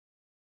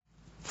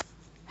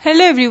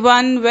Hello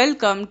everyone,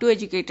 welcome to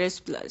Educators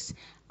Plus.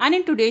 And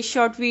in today's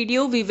short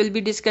video, we will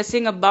be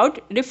discussing about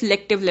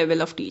reflective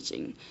level of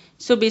teaching.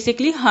 So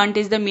basically, Hunt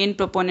is the main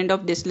proponent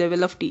of this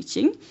level of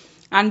teaching,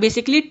 and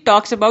basically it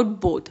talks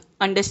about both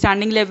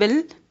understanding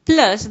level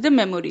plus the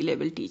memory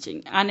level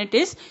teaching, and it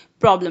is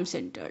problem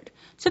centered.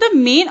 So the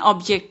main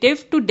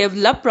objective to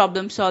develop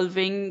problem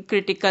solving,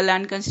 critical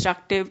and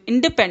constructive,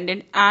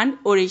 independent and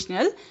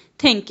original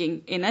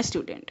thinking in a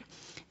student.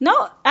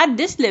 Now, at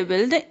this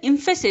level, the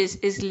emphasis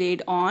is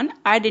laid on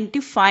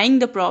identifying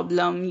the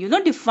problem,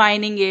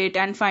 defining it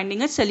and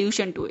finding a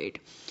solution to it.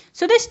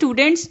 So the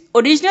students'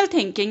 original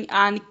thinking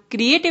and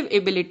creative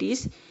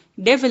abilities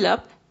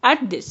develop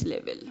at this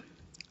level.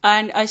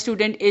 And a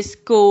student is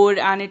core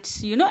and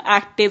it's,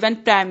 active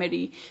and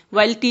primary,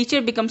 while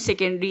teacher becomes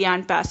secondary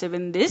and passive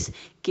in this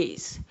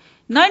case.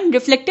 Now, in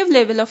reflective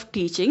level of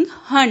teaching,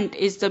 Hunt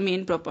is the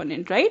main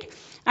proponent, right?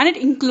 And it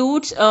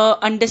includes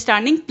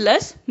understanding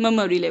plus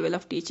memory level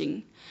of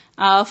teaching.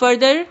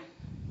 Further,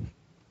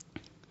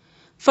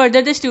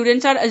 the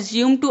students are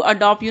assumed to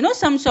adopt,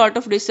 some sort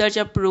of research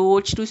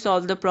approach to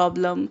solve the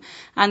problem,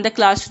 and the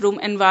classroom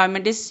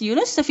environment is,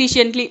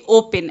 sufficiently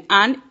open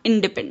and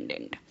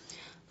independent.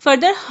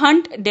 Further,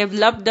 Hunt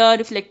developed the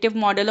reflective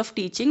model of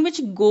teaching,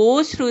 which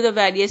goes through the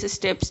various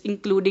steps,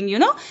 including,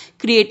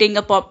 creating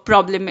a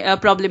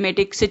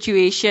problematic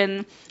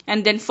situation,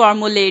 and then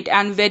formulate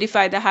and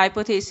verify the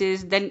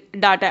hypothesis, then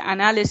data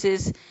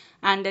analysis,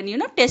 and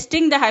then,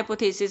 testing the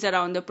hypothesis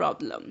around the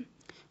problem.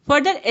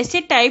 Further,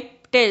 essay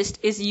type test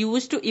is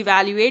used to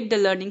evaluate the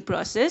learning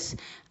process,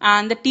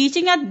 and the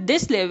teaching at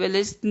this level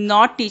is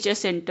not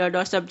teacher-centered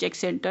or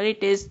subject-centered,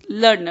 it is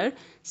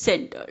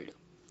learner-centered.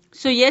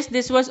 So yes,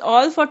 this was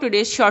all for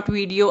today's short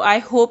video. I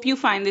hope you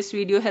find this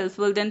video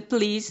helpful. Then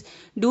please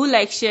do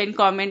like, share and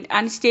comment,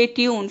 and stay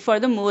tuned for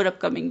the more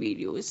upcoming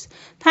videos.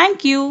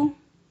 Thank you.